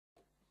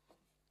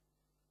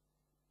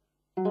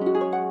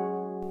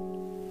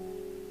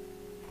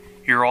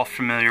You're all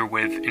familiar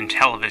with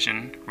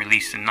Intellivision,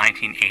 released in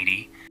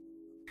 1980,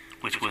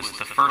 which was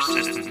the first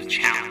system to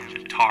challenge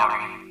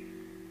Atari.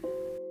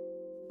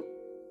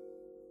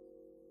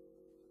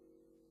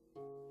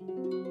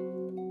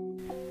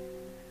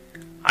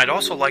 I'd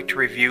also like to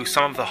review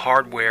some of the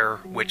hardware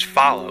which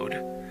followed,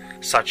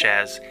 such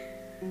as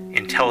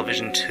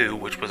Intellivision 2,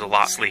 which was a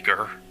lot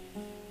sleeker.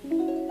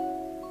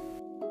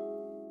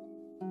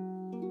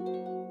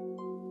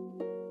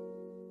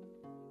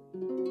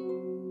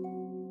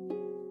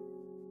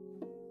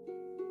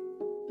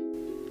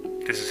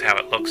 This is how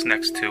it looks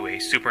next to a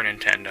Super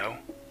Nintendo.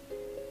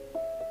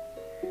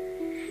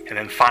 And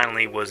then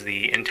finally was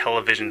the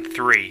Intellivision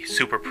 3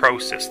 Super Pro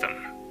system.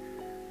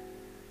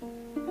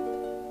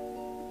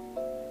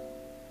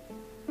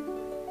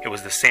 It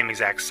was the same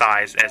exact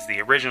size as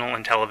the original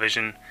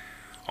Intellivision,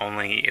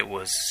 only it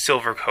was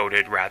silver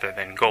coated rather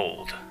than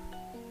gold.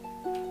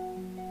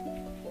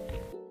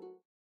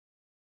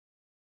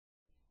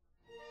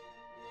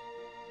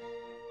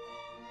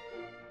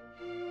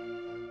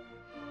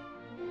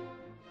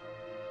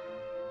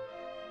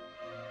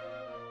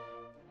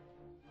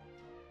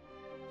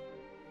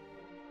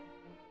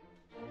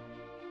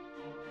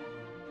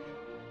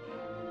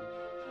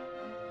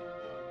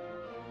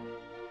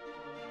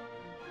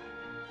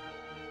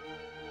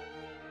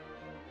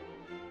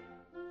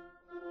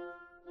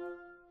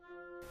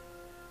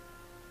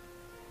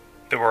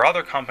 There were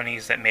other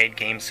companies that made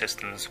game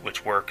systems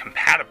which were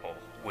compatible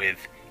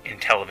with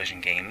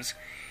Intellivision games,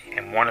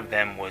 and one of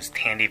them was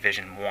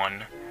Tandyvision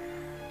 1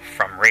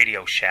 from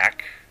Radio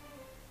Shack.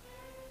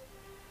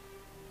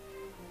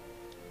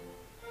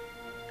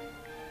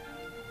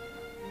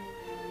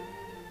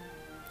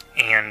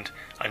 And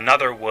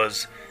another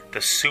was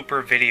the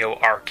Super Video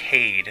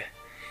Arcade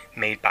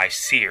made by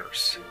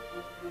Sears.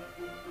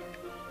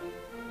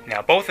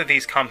 Now both of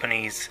these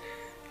companies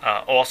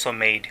also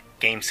made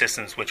game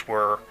systems which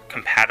were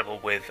compatible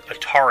with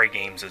Atari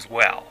games as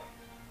well.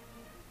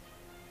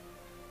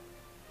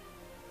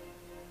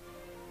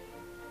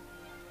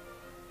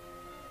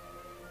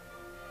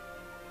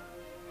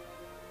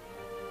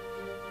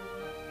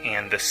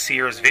 And the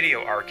Sears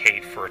Video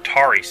Arcade for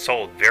Atari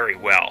sold very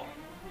well.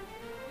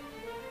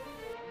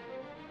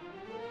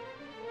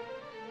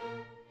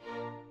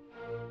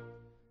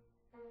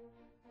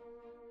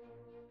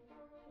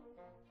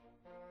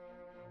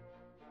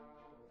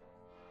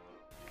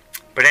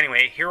 But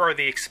anyway, here are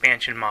the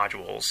expansion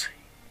modules.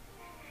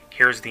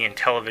 Here's the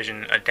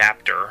Intellivision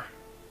adapter.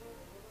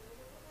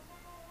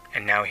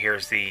 And now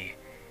here's the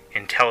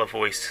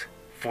IntelliVoice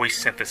voice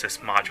synthesis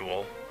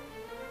module.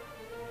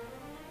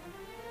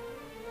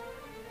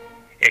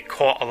 It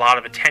caught a lot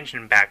of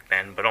attention back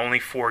then, but only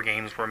 4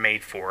 games were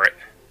made for it.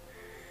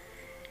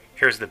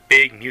 Here's the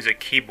big music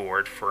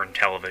keyboard for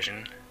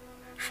Intellivision,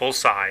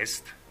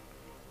 full-sized.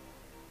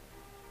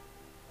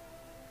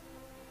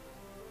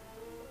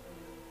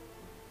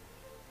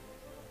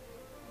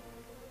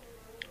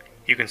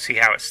 You can see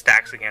how it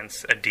stacks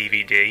against a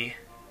DVD.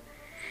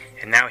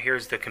 And now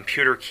here's the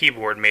computer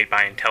keyboard made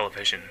by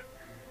Intellivision.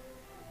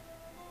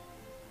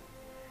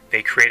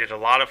 They created a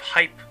lot of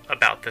hype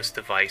about this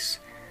device,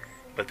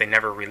 but they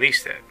never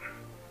released it.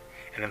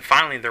 And then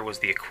finally there was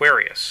the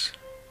Aquarius.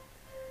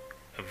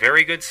 A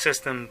very good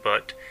system,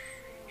 but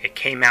it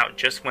came out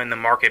just when the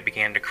market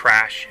began to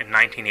crash in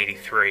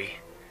 1983.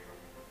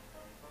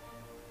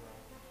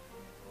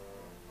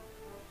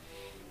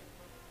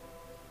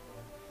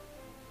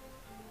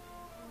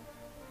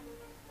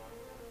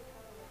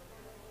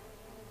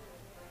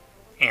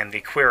 And the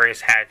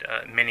Aquarius had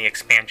many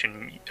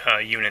expansion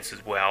units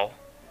as well,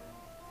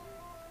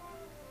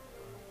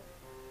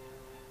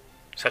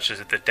 such as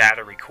the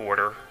data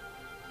recorder.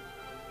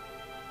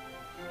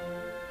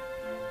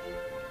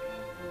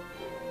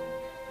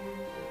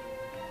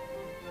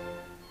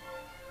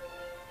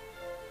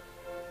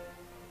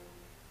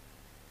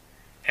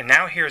 And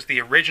now here's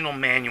the original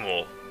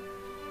manual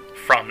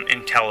from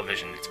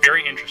Intellivision. It's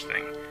very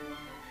interesting.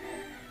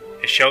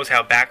 It shows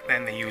how back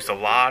then they used a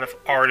lot of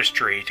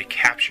artistry to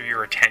capture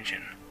your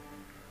attention.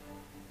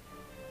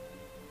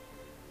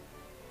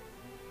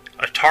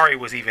 Atari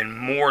was even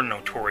more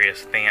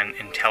notorious than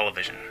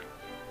Intellivision.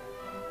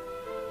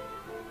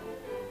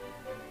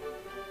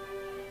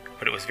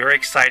 But it was very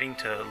exciting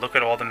to look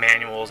at all the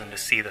manuals and to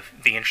see the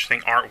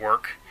interesting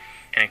artwork,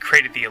 and it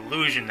created the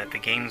illusion that the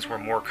games were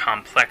more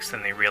complex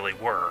than they really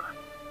were.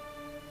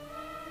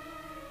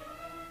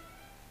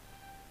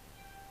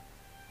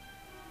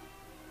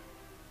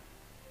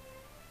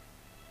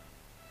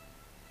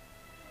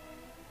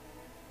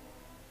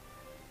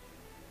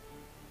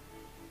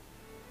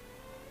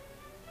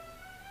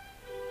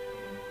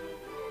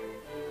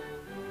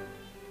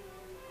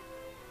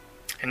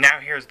 And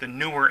now here's the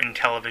newer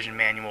Intellivision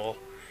manual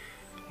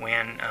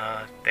when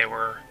they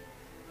were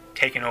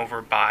taken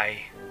over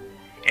by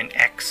an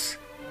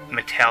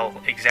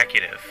ex-Mattel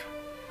executive.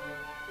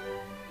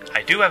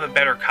 I do have a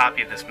better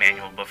copy of this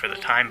manual, but for the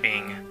time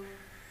being,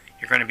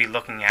 you're going to be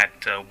looking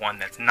at one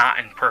that's not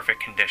in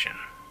perfect condition.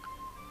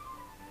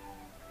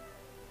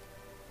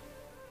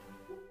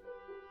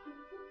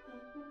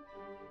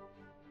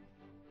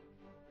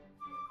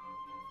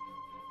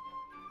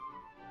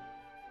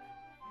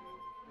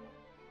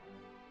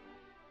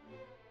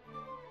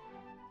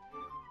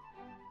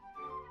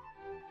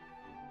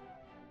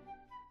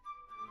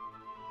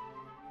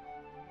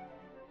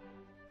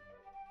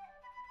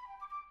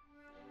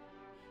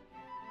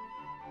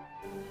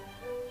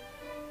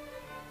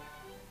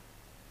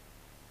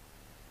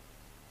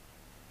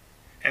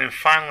 And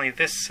finally,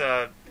 this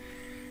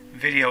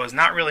video is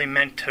not really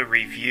meant to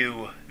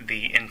review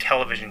the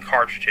Intellivision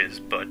cartridges,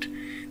 but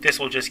this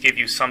will just give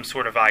you some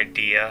sort of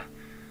idea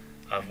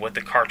of what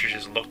the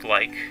cartridges looked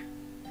like.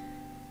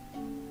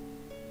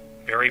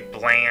 Very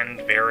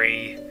bland,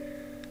 very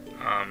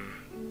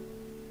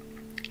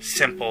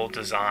simple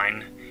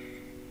design.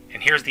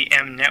 And here's the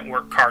M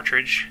Network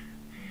cartridge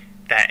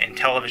that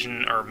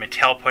Intellivision or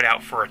Mattel put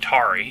out for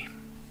Atari.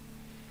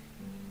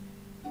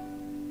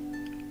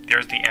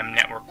 There's the M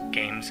Network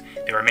games.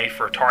 They were made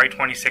for Atari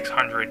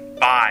 2600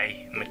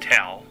 by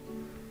Mattel.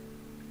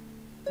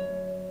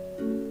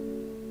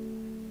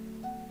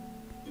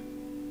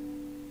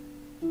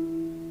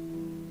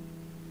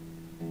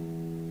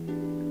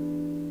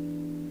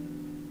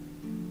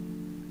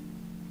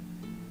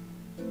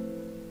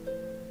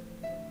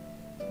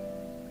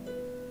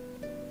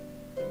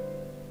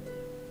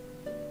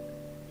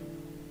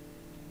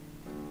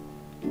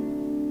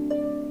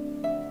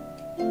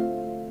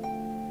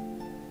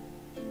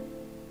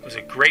 It was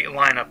a great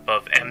lineup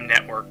of M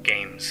Network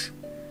games.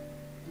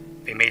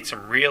 They made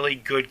some really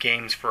good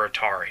games for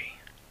Atari.